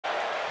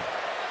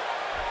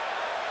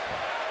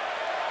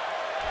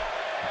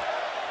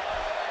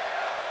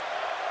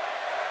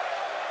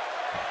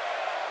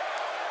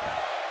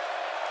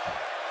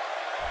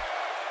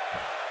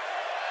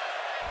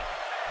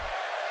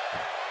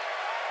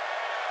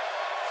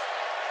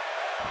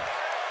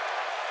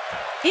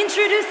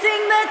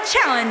Introducing the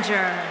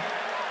challenger,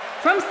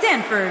 from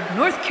Stanford,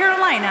 North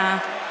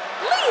Carolina,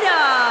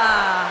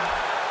 Lita!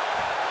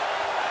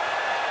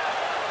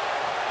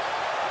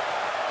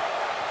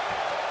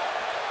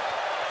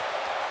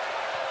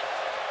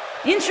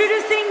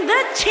 Introducing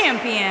the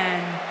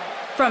champion,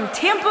 from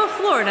Tampa,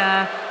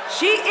 Florida,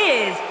 she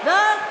is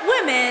the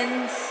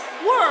Women's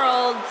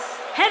World's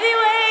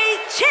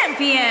Heavyweight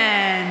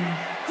Champion,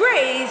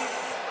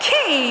 Grace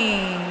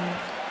King.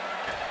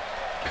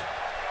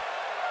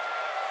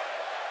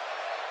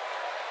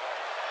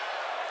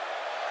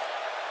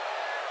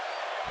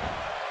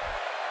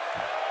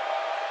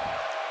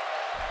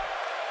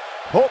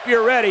 Hope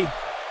you're ready.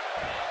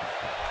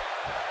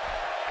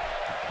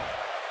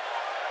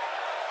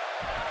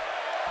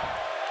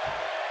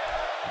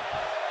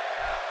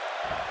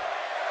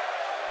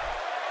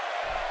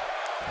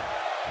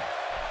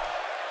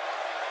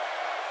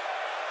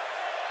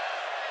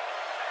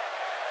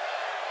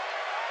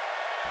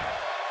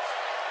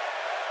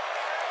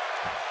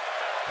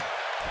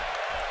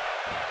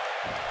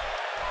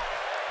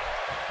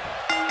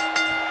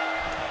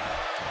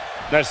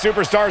 The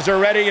superstars are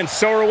ready, and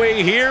so are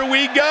we. Here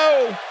we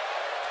go.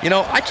 You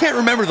know, I can't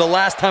remember the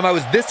last time I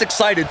was this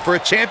excited for a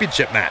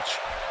championship match.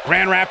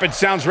 Grand Rapids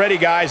sounds ready,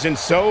 guys, and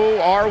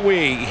so are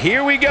we.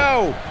 Here we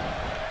go.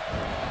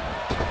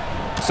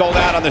 Sold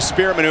out on the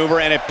spear maneuver,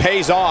 and it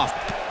pays off.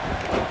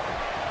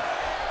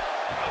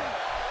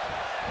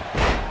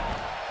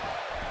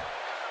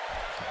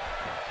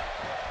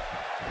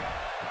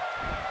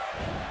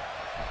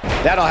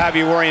 That'll have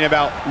you worrying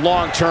about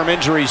long-term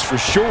injuries for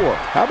sure.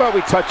 How about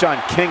we touch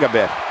on King a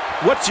bit?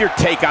 What's your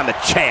take on the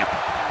champ?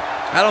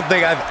 I don't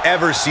think I've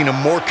ever seen a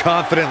more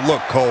confident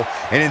look, Cole.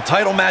 And in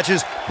title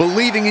matches,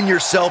 believing in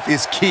yourself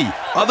is key.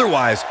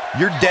 Otherwise,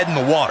 you're dead in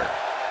the water.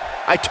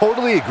 I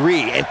totally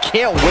agree, and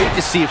can't wait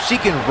to see if she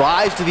can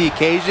rise to the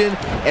occasion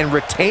and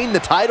retain the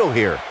title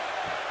here.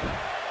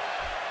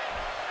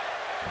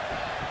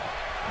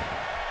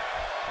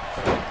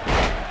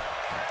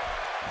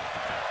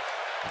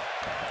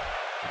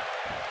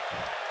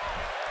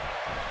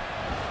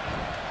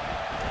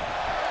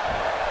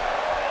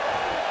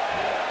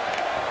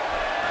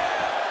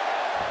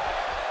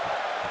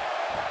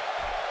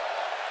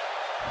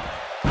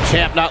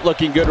 Champ not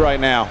looking good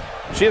right now.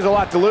 She has a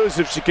lot to lose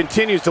if she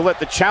continues to let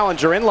the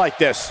challenger in like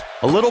this.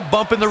 A little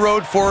bump in the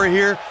road for her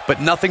here,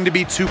 but nothing to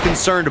be too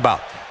concerned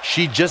about.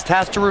 She just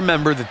has to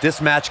remember that this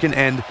match can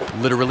end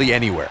literally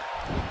anywhere.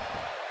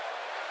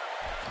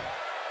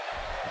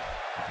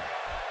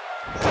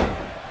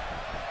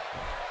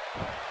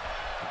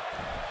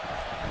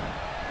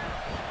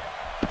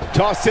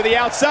 Toss to the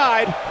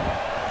outside.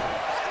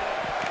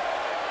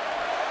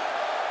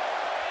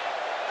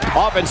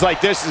 Offense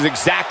like this is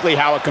exactly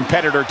how a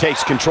competitor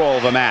takes control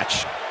of a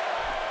match.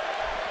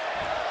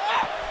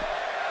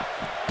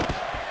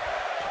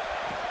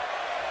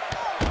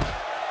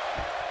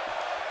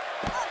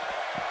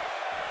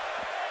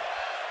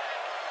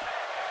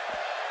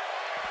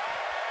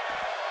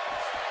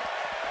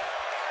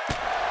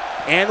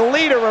 And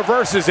Lita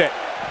reverses it.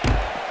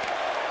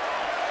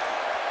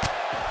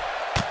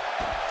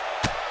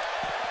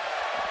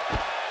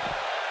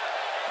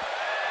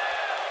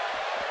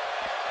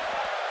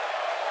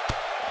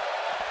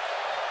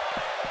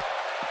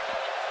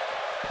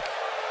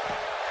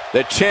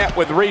 The champ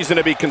with reason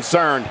to be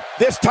concerned.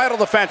 This title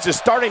defense is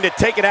starting to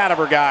take it out of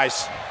her,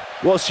 guys.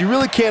 Well, she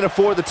really can't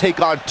afford to take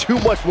on too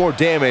much more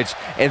damage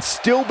and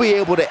still be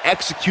able to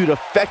execute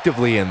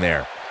effectively in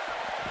there.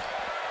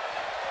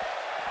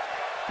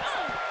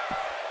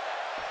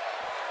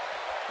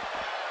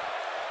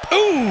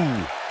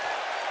 Ooh!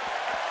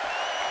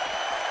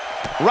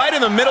 Right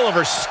in the middle of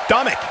her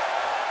stomach.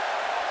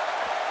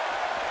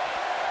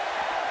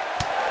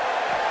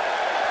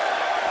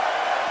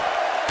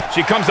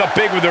 She comes up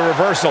big with the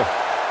reversal.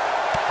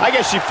 I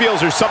guess she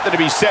feels there's something to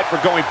be said for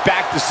going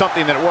back to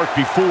something that worked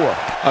before.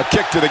 A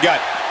kick to the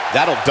gut.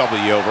 That'll double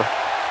you over.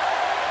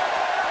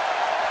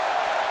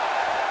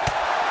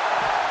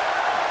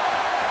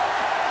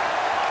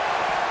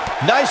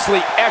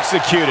 Nicely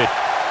executed.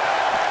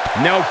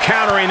 No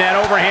countering that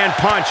overhand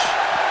punch.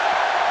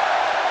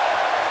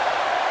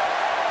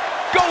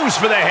 Goes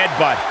for the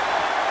headbutt.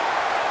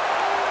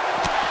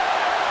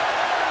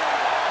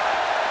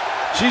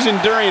 She's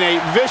enduring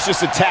a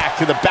vicious attack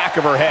to the back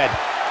of her head.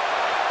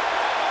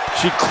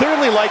 She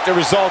clearly liked the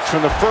results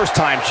from the first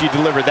time she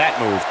delivered that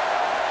move.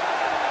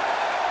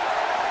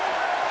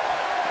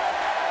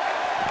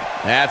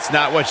 That's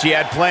not what she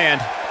had planned.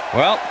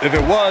 Well, if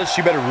it was,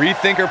 she better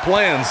rethink her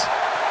plans.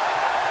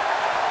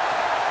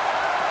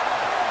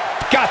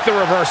 Got the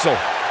reversal.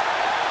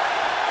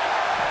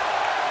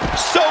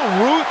 So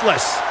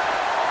ruthless.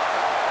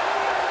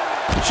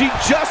 She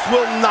just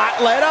will not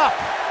let up.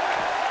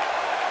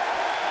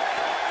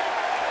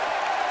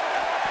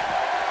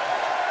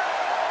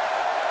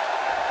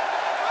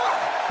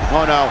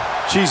 Oh no,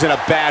 she's in a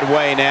bad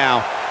way now.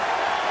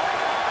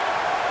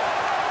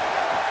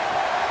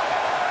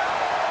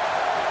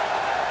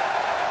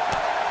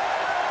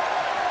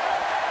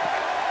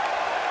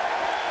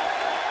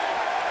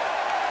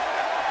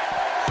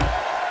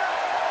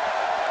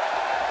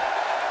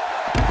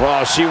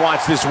 Well, she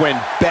wants this win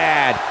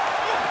bad.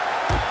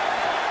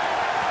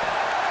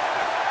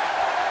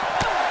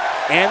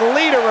 And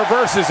Lita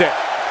reverses it.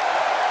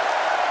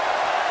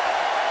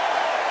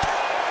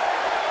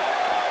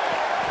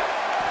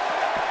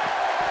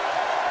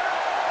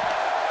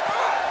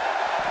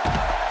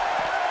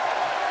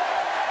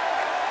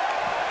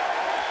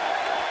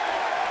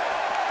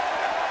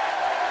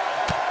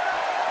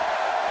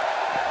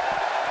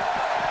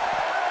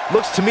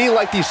 Looks to me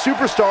like these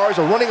superstars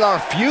are running on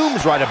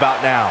fumes right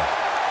about now.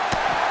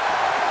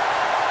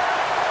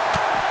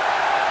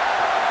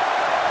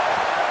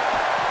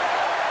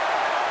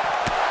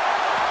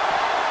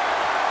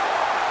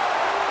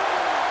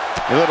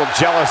 A little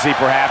jealousy,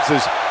 perhaps,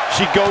 as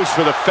she goes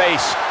for the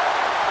face.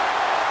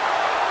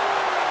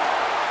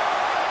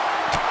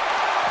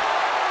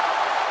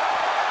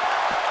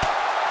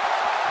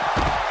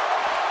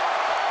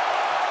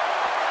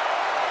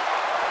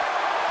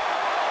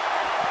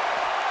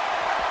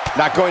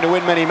 Not going to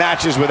win many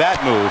matches with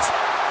that move.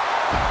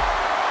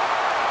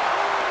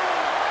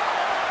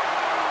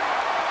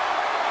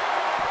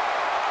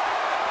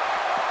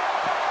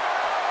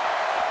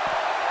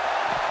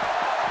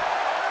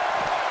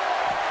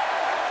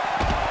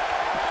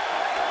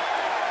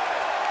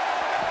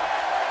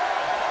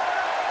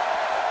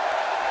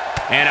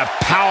 And a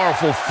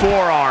powerful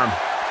forearm.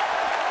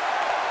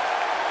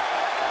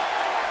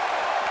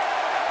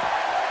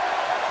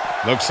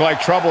 Looks like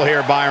trouble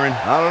here, Byron.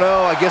 I don't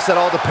know. I guess that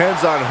all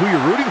depends on who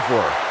you're rooting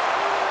for.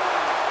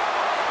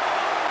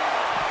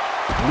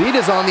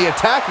 Lita's on the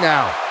attack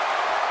now.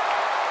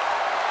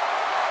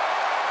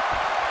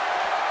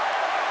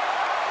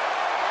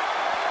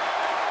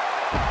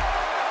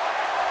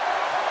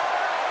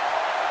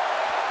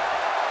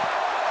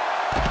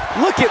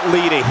 Look at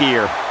Lita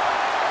here.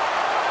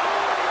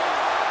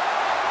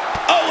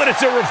 Oh, and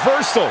it's a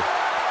reversal.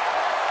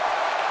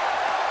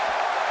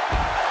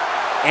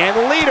 And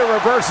Lita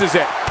reverses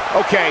it.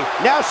 Okay,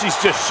 now she's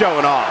just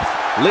showing off.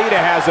 Lita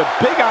has a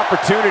big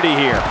opportunity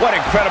here. What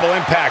incredible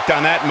impact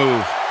on that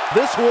move.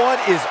 This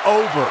one is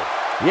over.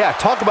 Yeah,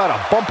 talk about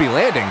a bumpy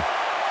landing.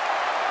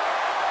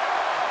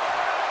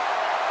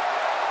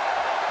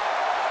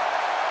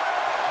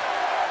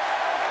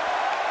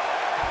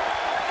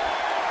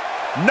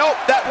 Nope,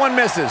 that one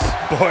misses.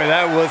 Boy,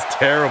 that was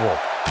terrible.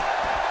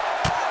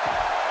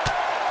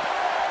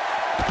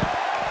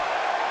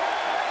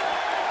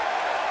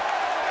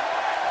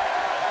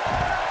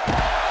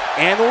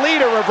 And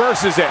Lita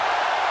reverses it.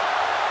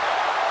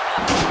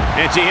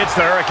 And she hits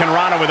the Hurricane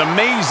Rana with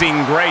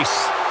amazing grace.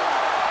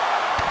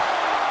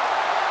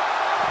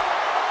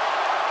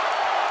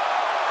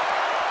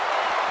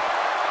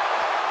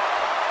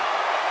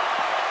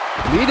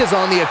 Lita's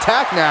on the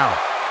attack now.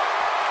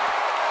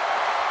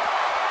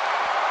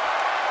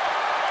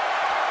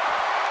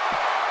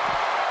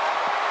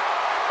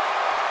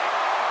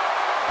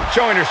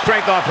 Showing her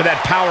strength off of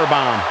that power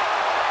bomb.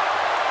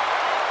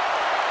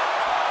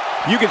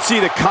 You can see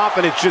the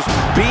confidence just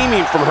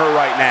beaming from her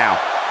right now.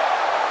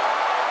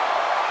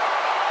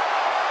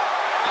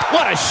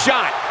 What a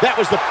shot. That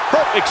was the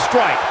perfect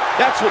strike.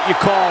 That's what you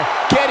call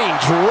getting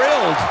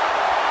drilled.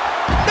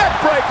 Neck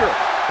breaker.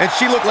 And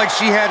she looked like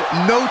she had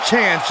no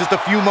chance just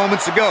a few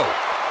moments ago.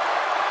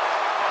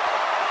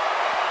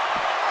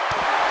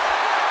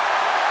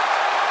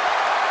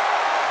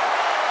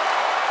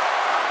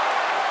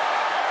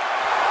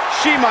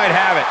 She might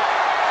have it.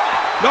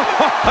 No,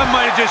 I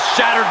might have just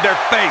shattered their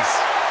face.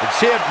 The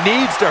champ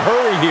needs to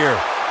hurry here.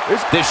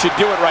 This should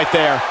do it right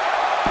there.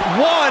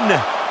 1,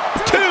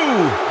 2.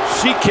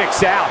 She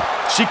kicks out.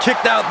 She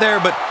kicked out there,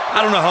 but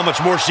I don't know how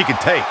much more she can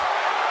take.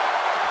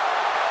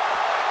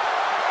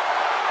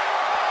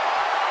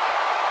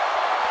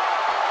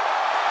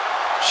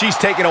 She's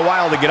taking a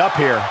while to get up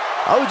here.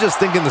 I was just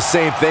thinking the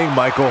same thing,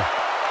 Michael.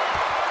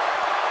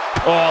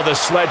 Oh, the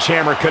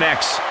sledgehammer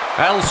connects.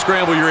 That'll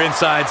scramble your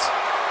insides.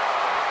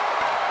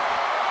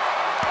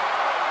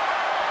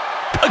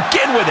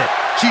 Again with it.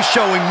 She's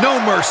showing no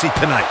mercy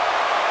tonight.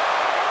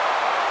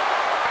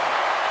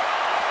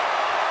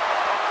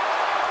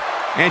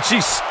 And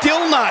she's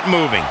still not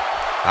moving.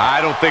 I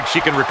don't think she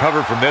can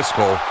recover from this,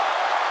 Cole.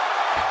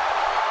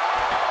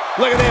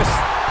 Look at this.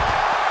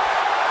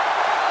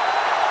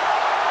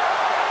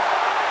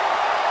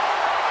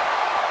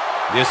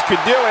 This could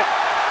do it.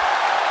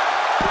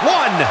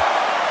 1,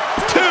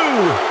 2.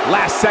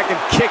 Last second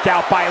kick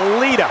out by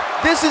Lita.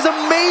 This is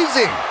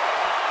amazing.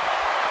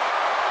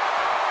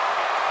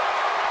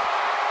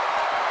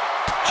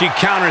 She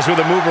counters with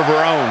a move of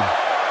her own.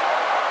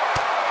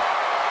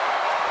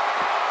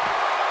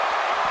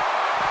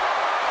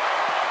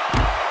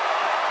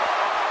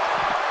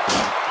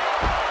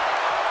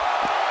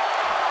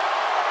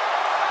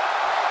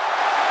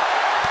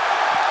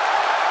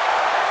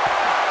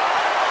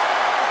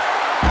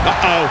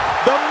 Uh-oh,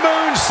 the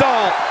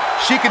moonsault.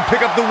 She can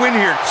pick up the win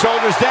here.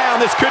 Shoulders down,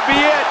 this could be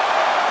it.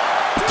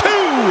 2.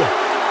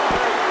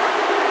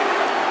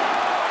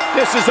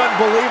 This is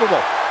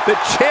unbelievable. The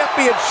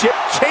championship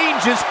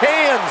changes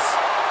hands.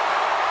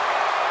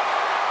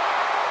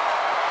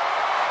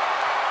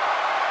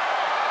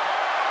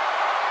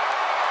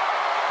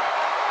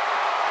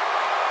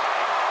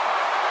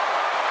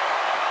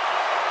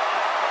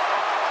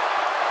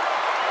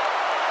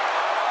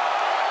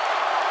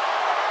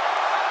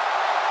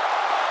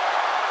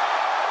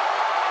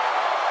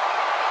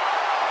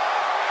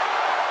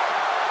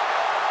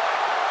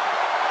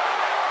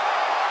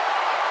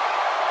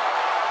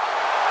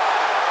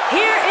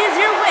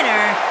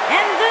 winner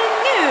and the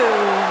new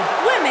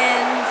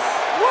Women's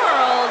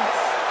World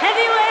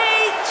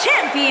Heavyweight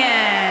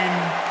Champion,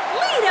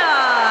 Lita.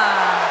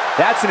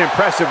 That's an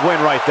impressive win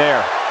right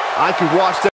there. I could watch that.